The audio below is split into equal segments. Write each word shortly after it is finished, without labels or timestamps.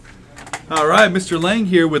All right, Mr. Lang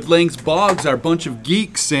here with Lang's Bogs, our bunch of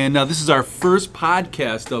geeks, and this is our first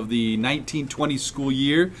podcast of the 1920 school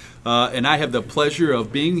year, and I have the pleasure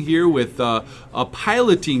of being here with a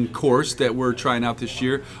piloting course that we're trying out this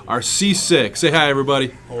year, our C6. Say hi,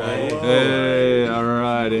 everybody. Hey. Hey, all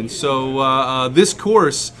right, and so this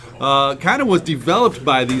course kind of was developed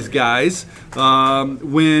by these guys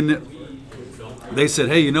when they said,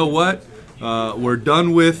 hey, you know what, we're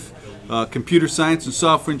done with computer science and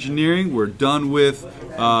software engineering. We're done with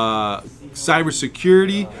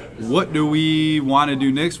cybersecurity. What do we want to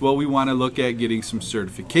do next? Well, we want to look at getting some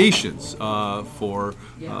certifications for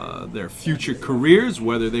their future careers,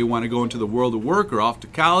 whether they want to go into the world of work or off to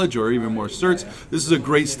college or even more certs. This is a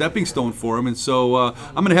great stepping stone for them. And so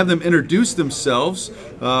I'm going to have them introduce themselves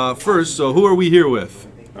first. So who are we here with?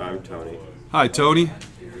 I'm Tony. Hi, Tony.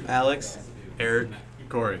 Alex. Eric.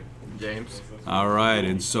 Corey. James. All right,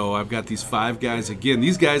 and so I've got these five guys. Again,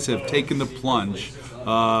 these guys have taken the plunge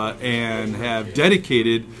and have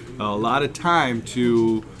dedicated a lot of time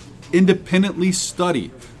to independently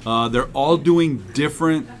study. They're all doing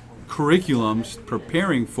different curriculums,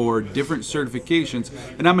 preparing for different certifications,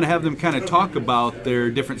 and I'm going to have them kind of talk about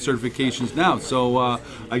their different certifications now. So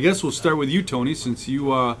I guess we'll start with you, Tony, since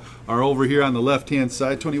you are over here on the left-hand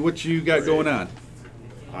side. Tony, what you got going on?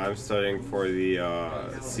 I'm studying for the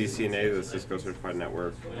CCNA, the Cisco Certified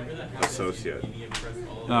Network Associate.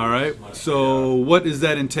 All right. So what does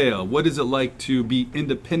that entail? What is it like to be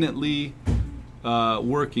independently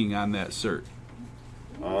working on that cert?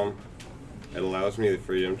 It allows me the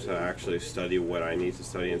freedom to actually study what I need to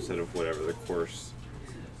study instead of whatever the course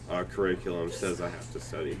curriculum says I have to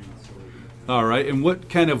study. All right. And what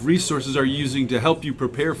kind of resources are you using to help you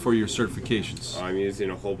prepare for your certifications? I'm using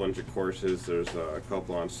a whole bunch of courses. There's a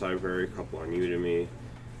couple on Cyber, a couple on Udemy,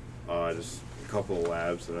 just a couple of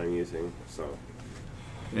labs that I'm using.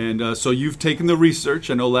 And so you've taken the research.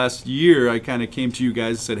 I know last year I kind of came to you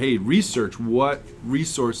guys and said, hey, research, what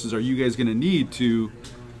resources are you guys going to need to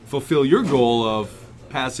fulfill your goal of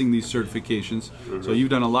passing these certifications? Mm-hmm. So you've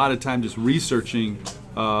done a lot of time just researching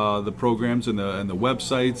the programs and the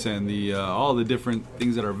websites and the all the different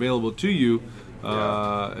things that are available to you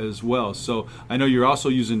as well. So I know you're also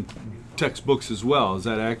using textbooks as well. Is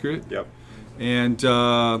that accurate? Yep. And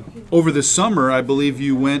over the summer, I believe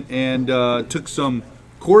you went and took some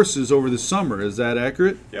courses over the summer. Is that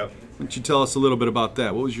accurate? Yep. Why don't you tell us a little bit about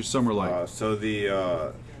that? What was your summer like? So the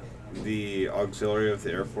auxiliary of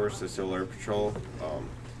the Air Force, the Civil Air Patrol,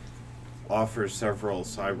 offers several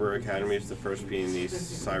cyber academies, the first being the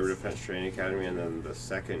Cyber Defense Training Academy, and then the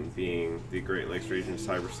second being the Great Lakes Region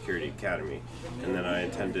Cybersecurity Academy. And then I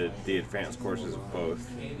attended the advanced courses of both.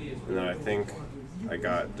 And then I think I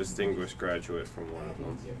got Distinguished Graduate from one of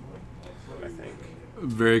them, I think.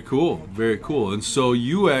 Very cool, very cool. And so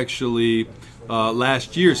you actually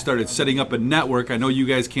last year started setting up a network. I know you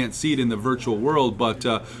guys can't see it in the virtual world, but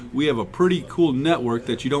we have a pretty cool network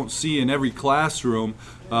that you don't see in every classroom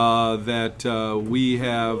that we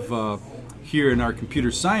have here in our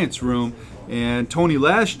computer science room. And Tony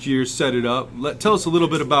last year set it up. Tell us a little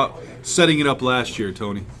bit about setting it up last year,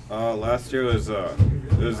 Tony. Last year was a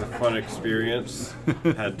fun experience.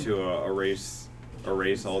 Had to erase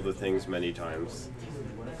all the things many times.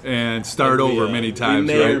 And start over many times,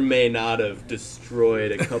 we may right? or may not have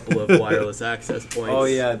destroyed a couple of wireless access points. Oh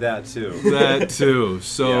yeah, that too. That too.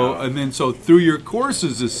 So Yeah. And then so through your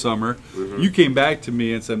courses this summer, Mm-hmm. you came back to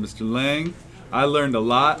me and said, Mr. Lang, I learned a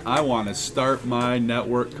lot. I want to start my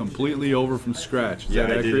network completely over from scratch. Is Yeah,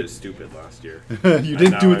 that I did accurate? it stupid last year. You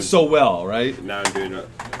didn't do it so well, right? Now I'm doing it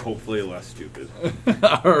hopefully less stupid.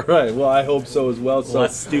 All right. Well, I hope so as well. So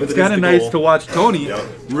Less stupid it's is kind of the nice goal. to watch Tony Yep.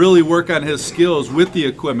 really work on his skills with the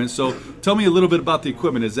equipment. So tell me a little bit about the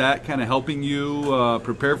equipment. Is that kind of helping you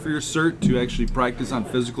prepare for your cert to actually practice on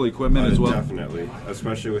physical equipment as well? Definitely,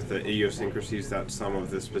 especially with the idiosyncrasies that some of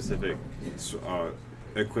the specific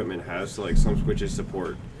equipment has. So like some switches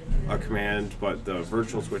support a command, but the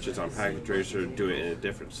virtual switches on Packet Tracer do it in a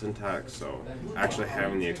different syntax. So actually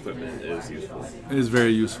having the equipment is useful. It is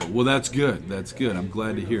very useful. Well, that's good. That's good. I'm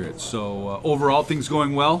glad to hear it. So overall, things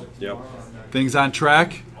going well? Yep. Things on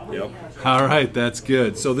track? Yep. All right, that's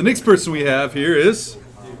good. So the next person we have here is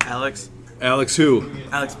Alex. Alex who?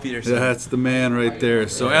 Alex Peterson. That's the man right there.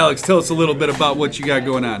 So Alex, tell us a little bit about what you got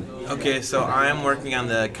going on. Okay, so I am working on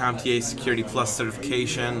the CompTIA Security Plus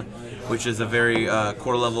certification, which is a very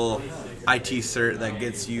core level IT cert that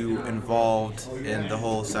gets you involved in the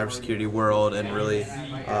whole cybersecurity world and really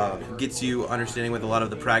gets you understanding with a lot of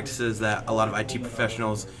the practices that a lot of IT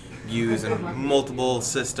professionals use in multiple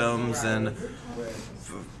systems and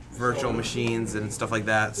virtual machines and stuff like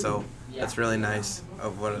that. So that's really nice.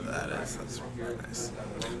 of what that is. That's really nice.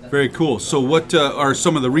 Very cool. So what are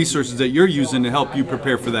some of the resources that you're using to help you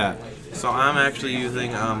prepare for that? So I'm actually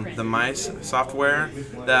using the Mice software,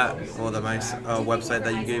 the Mice website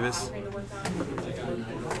that you gave us.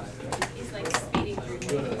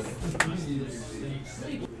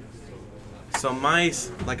 So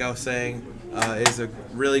Mice, like I was saying, is a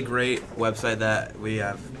really great website that we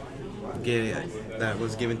have that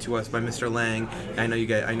was given to us by Mr. Lang. I know you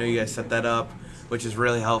guys set that up, which is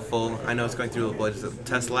really helpful. I know it's going through what is it,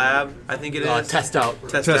 Test Lab, I think it is. Test Out.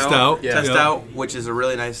 Test Out. Yeah. Test Out, which is a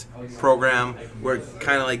really nice program where it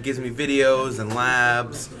kind of like gives me videos and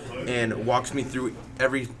labs and walks me through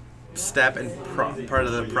every step and part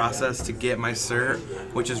of the process to get my cert,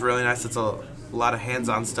 which is really nice. It's a lot of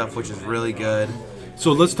hands-on stuff, which is really good.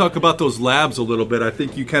 So let's talk about those labs a little bit. I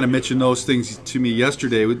think you kind of mentioned those things to me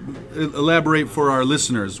yesterday. Elaborate for our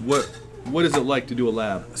listeners. What is it like to do a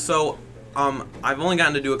lab? So, I've only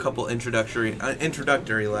gotten to do a couple introductory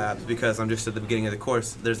labs because I'm just at the beginning of the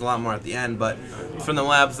course. There's a lot more at the end, but from the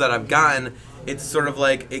labs that I've gotten, it's sort of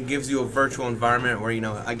like it gives you a virtual environment where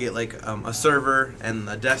I get like a server and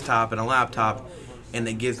a desktop and a laptop, and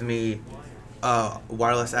it gives me a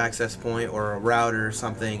wireless access point or a router or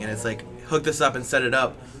something, and it's like hook this up and set it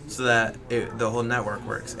up so that the whole network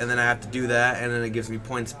works. And then I have to do that, and then it gives me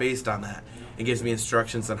points based on that. It gives me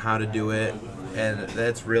instructions on how to do it, and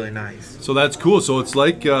that's really nice. So that's cool. So it's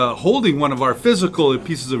like holding one of our physical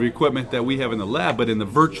pieces of equipment that we have in the lab, but in the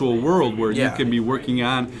virtual world where you can be working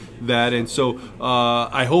on that. And so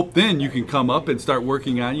I hope then you can come up and start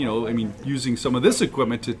working on, using some of this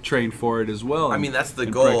equipment to train for it as well. I mean, that's the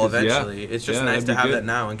goal eventually. It's just nice to have good. that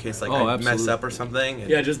now in case I mess up or something.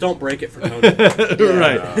 Yeah, just don't break it for Tony.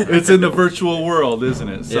 Right. It's in the virtual world, isn't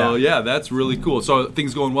it? So that's really cool. So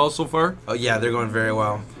things going well so far? Oh yeah, they're going very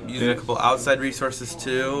well. Using a couple outside resources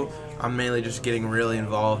too. I'm mainly just getting really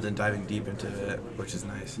involved and diving deep into it, which is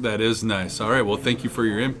nice. That is nice. All right. Well, thank you for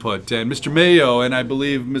your input. And Mr. Mayo and I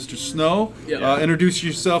believe Mr. Snow, introduce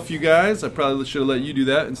yourself, you guys. I probably should have let you do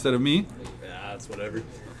that instead of me. Yeah, that's whatever.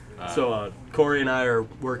 So Corey and I are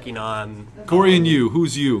working on... Corey and you.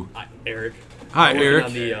 Who's you? Eric. Hi, We're Eric.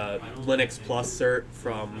 working on the Linux Plus cert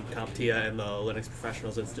from CompTIA and the Linux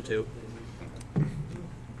Professionals Institute.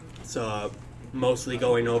 So mostly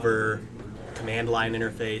going over command line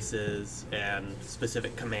interfaces and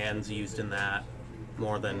specific commands used in that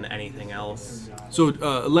more than anything else. So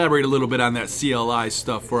elaborate a little bit on that CLI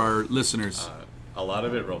stuff for our listeners. A lot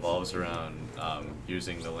of it revolves around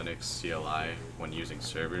using the Linux CLI when using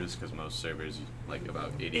servers, because most servers, like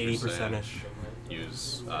about 80%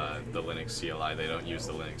 use the Linux CLI. They don't use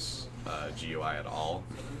the Linux GUI at all.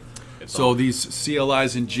 So these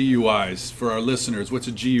CLIs and GUIs for our listeners, what's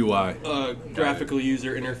a GUI? Graphical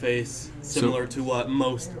user interface, similar to what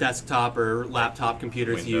most desktop or laptop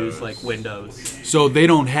computers use, like Windows. So they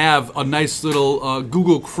don't have a nice little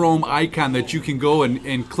Google Chrome icon that you can go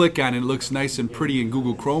and click on and it looks nice and pretty and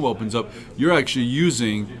Google Chrome opens up. You're actually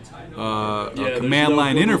using a command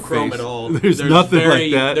line Google interface. Chrome at all. There's nothing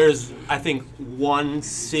like that. There's, I think, one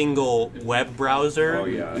single web browser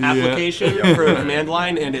application for a command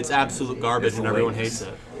line, and it's absolute garbage, and everyone hates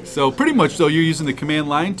it. So pretty much, though, you're using the command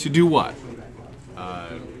line to do what?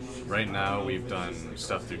 Right now, we've done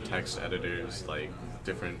stuff through text editors, like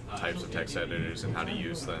different types of text editors and how to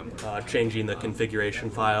use them. Changing the configuration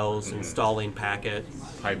files, installing packet.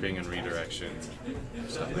 Piping and redirection,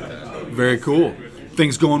 stuff like that. Very cool.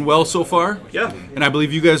 Things going well so far? Yeah. And I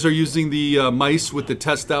believe you guys are using the mice with the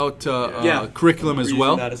test out curriculum as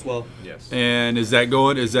well? That as well. Yes. And is that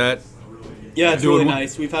going? Yeah, it's doing really well?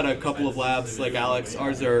 nice. We've had a couple of labs like Alex.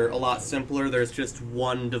 Ours are a lot simpler. There's just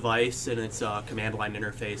one device, and it's a command line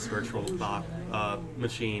interface virtual box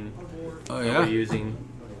machine Oh, that we're using.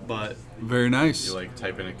 But very nice. You like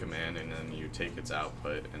type in a command and then you take its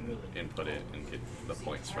output and input it and get the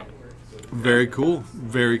points from it. Very cool.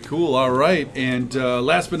 Very cool. All right. And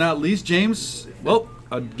last but not least, James. Well,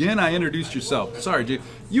 again, I introduced yourself. Sorry, James.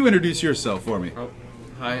 You introduce yourself for me.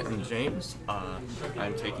 Hi, I'm James.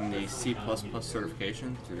 I'm taking the C++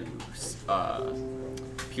 certification through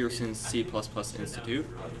Pearson's C++ Institute.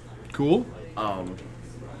 Cool.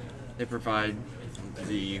 They provide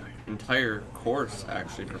the entire course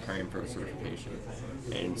actually preparing for certification,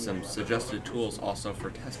 and some suggested tools also for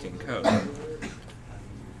testing code.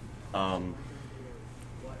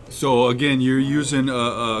 So again, you're using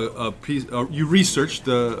a piece. You researched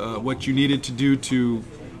what you needed to do to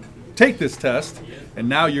take this test, and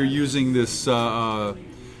now you're using this.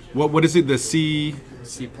 What is it? The C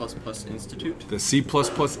Institute. The C++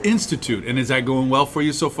 Institute, and is that going well for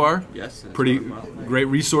you so far? Yes. It's Pretty going well. great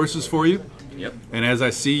resources for you. Yep. And as I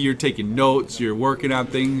see, you're taking notes, you're working on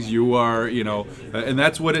things, you are, and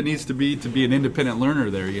that's what it needs to be an independent learner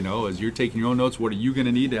there, as you're taking your own notes. What are you going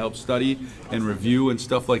to need to help study and review and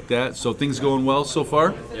stuff like that? So things going well so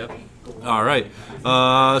far? Yep. All right.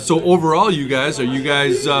 So overall, are you guys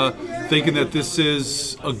thinking that this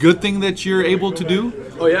is a good thing that you're able to do?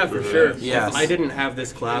 Oh yeah, for sure. Yes. If I didn't have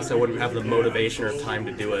this class, I wouldn't have the motivation or time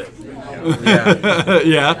to do it.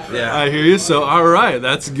 Yeah, I hear you. So, all right,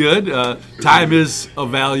 that's good. Time is a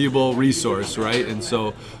valuable resource, right? And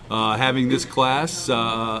so having this class,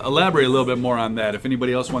 elaborate a little bit more on that if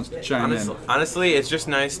anybody else wants to chime in. Honestly, it's just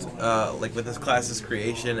nice, like with this class's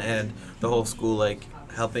creation and the whole school, like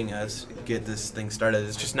helping us get this thing started.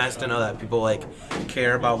 It's just nice to know that people like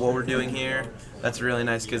care about what we're doing here. That's really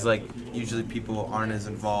nice because like usually people aren't as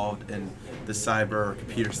involved in the cyber or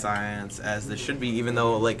computer science as they should be, even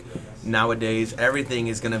though like nowadays everything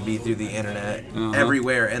is going to be through the internet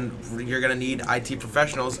everywhere, and you're going to need IT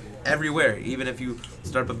professionals everywhere. Even if you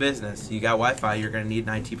start up a business, you got Wi-Fi, you're going to need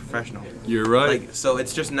an IT professional. You're right. Like, so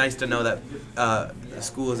it's just nice to know that the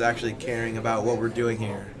school is actually caring about what we're doing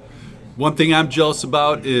here. One thing I'm jealous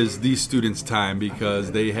about is these students' time,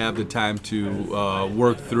 because they have the time to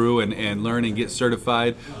work through and learn and get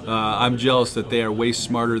certified. I'm jealous that they are way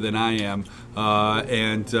smarter than I am,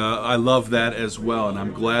 and I love that as well. And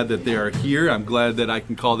I'm glad that they are here. I'm glad that I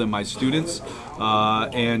can call them my students,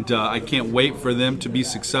 and I can't wait for them to be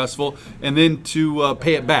successful and then to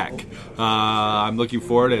pay it back. I'm looking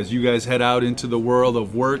forward, as you guys head out into the world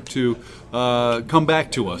of work, to come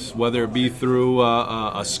back to us, whether it be through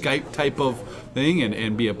a Skype type of thing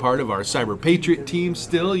and be a part of our Cyber Patriot team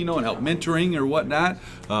still, and help mentoring or whatnot,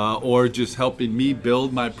 or just helping me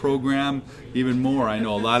build my program even more. I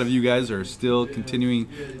know a lot of you guys are still continuing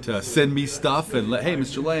to send me stuff and hey,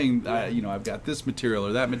 Mr. Lang, I've got this material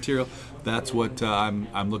or that material. That's what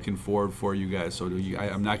I'm looking forward for you guys. So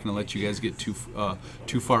I'm not going to let you guys get too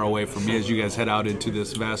far away from me as you guys head out into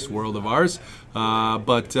this vast world of ours.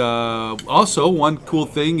 But also, one cool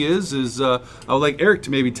thing is I would like Eric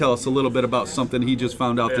to maybe tell us a little bit about something he just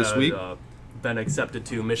found out this week. Been accepted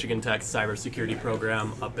to Michigan Tech's cybersecurity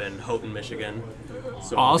program up in Houghton, Michigan.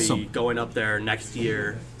 So Awesome. I'll be going up there next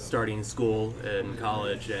year, starting school in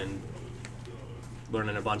college, and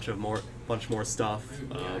learning a bunch more stuff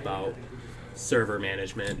about server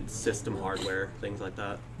management, system hardware, things like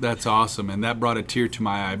that. That's awesome, and that brought a tear to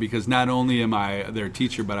my eye, because not only am I their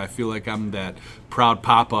teacher, but I feel like I'm that proud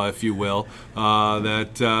papa, if you will,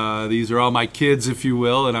 that these are all my kids, if you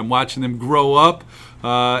will, and I'm watching them grow up,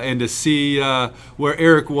 and to see where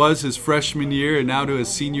Eric was his freshman year and now to his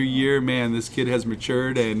senior year, man, this kid has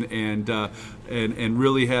matured and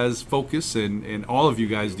really has focus, and all of you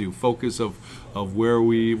guys do, focus of where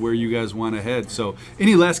you guys want to head. So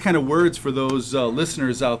any last kind of words for those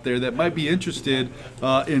listeners out there that might be interested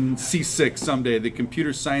in C6 someday, the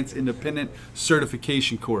Computer Science Independent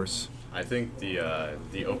Certification course? I think the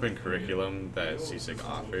open curriculum that CSIC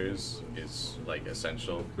offers is like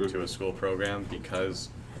essential to a school program, because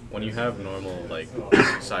when you have normal like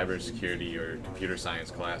cybersecurity or computer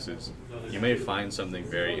science classes, you may find something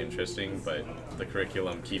very interesting, but the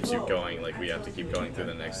curriculum keeps you going. Like we have to keep going through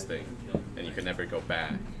the next thing, and you can never go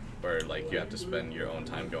back, or like you have to spend your own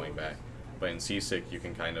time going back. But in CSIC, you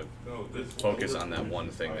can kind of focus on that one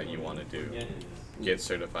thing that you want to do, get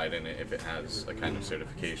certified in it if it has a kind of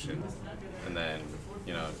certification, and then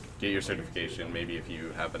get your certification. Maybe if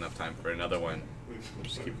you have enough time for another one,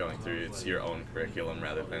 just keep going through. It's your own curriculum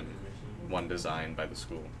rather than one designed by the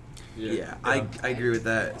school. Yeah, I agree with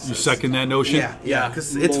that. You second that notion? Yeah,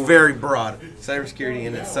 because it's very broad. Cybersecurity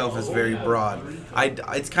in itself is very broad.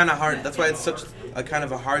 It's kind of hard. That's why it's such a kind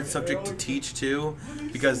of a hard subject to teach too,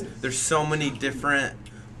 because there's so many different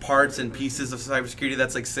parts and pieces of cybersecurity.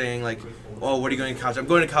 That's like saying like, oh, what are you going to college? I'm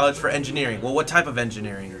going to college for engineering. Well, what type of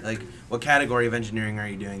engineering? Like, what category of engineering are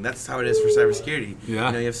you doing? That's how it is for cybersecurity.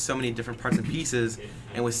 Yeah. You have so many different parts and pieces,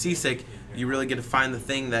 and with CSIC, you really get to find the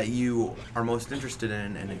thing that you are most interested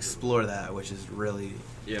in and explore that, which is really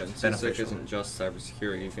Yeah, and CSIC beneficial. isn't just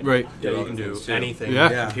cybersecurity. You can Right. Yeah, you other can do things, too. anything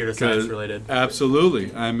Yeah. computer science related.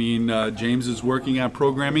 Absolutely. I mean, James is working on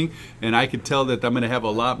programming, and I could tell that I'm going to have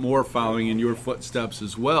a lot more following in your footsteps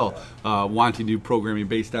as well, wanting to do programming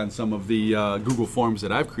based on some of the Google Forms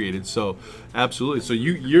that I've created. So, absolutely. So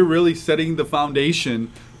you're really setting the foundation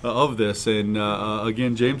of this. And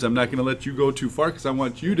again, James, I'm not going to let you go too far, because I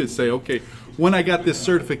want you to say, okay, when I got this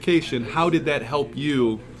certification, how did that help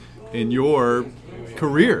you in your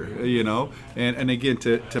career, and again,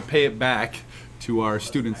 to pay it back to our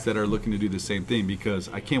students that are looking to do the same thing, because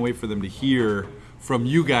I can't wait for them to hear from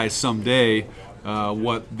you guys someday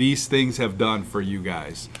what these things have done for you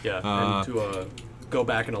guys. Yeah, and to go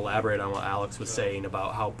back and elaborate on what Alex was saying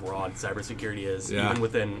about how broad cybersecurity is, Yeah. even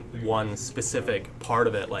within one specific part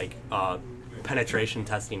of it, like penetration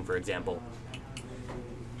testing, for example.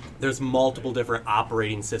 There's multiple different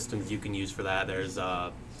operating systems you can use for that. There's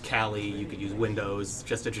Kali, you could use Windows,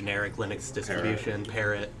 just a generic Linux distribution,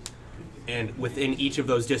 Parrot. And within each of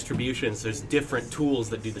those distributions, there's different tools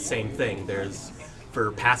that do the same thing. There's,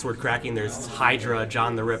 for password cracking, there's Hydra,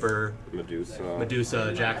 John the Ripper,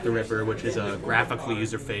 Medusa, Jack the Ripper, which is a graphical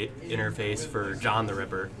user interface for John the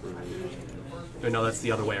Ripper. No, that's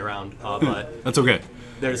the other way around. But That's okay.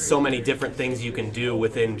 there's so many different things you can do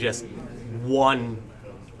within just one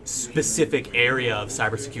specific area of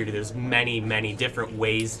cybersecurity. There's many, many different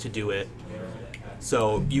ways to do it.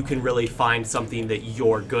 So you can really find something that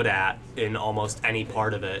you're good at in almost any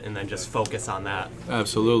part of it and then just focus on that.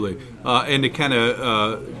 Absolutely. And to kind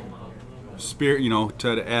of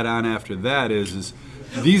to add on after that is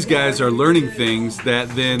these guys are learning things that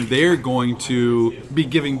then they're going to be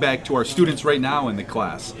giving back to our students right now in the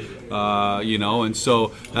class. And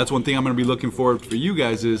so that's one thing I'm going to be looking forward for you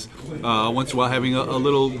guys is once in a while having a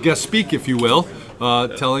little guest speak, if you will,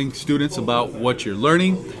 telling students about what you're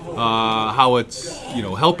learning, how it's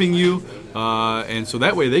helping you, and so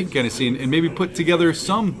that way they can kind of see and maybe put together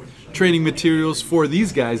some training materials for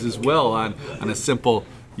these guys as well on a simple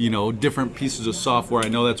different pieces of software. I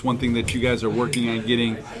know that's one thing that you guys are working on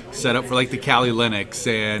getting set up for, like the Kali Linux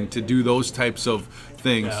and to do those types of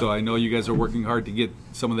things. Yeah. So I know you guys are working hard to get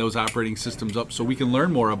some of those operating systems up so we can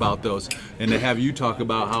learn more about those and to have you talk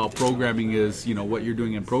about how programming is, what you're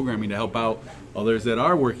doing in programming to help out others that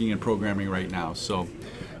are working in programming right now. So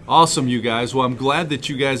awesome, you guys. Well, I'm glad that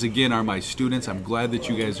you guys, again, are my students. I'm glad that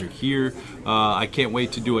you guys are here. I can't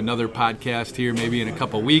wait to do another podcast here maybe in a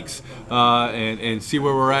couple weeks and see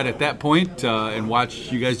where we're at that point and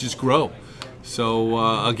watch you guys just grow.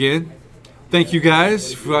 So, again, thank you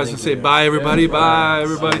guys. If you guys can say bye, everybody. Bye,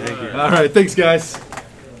 everybody. All right, thanks, guys.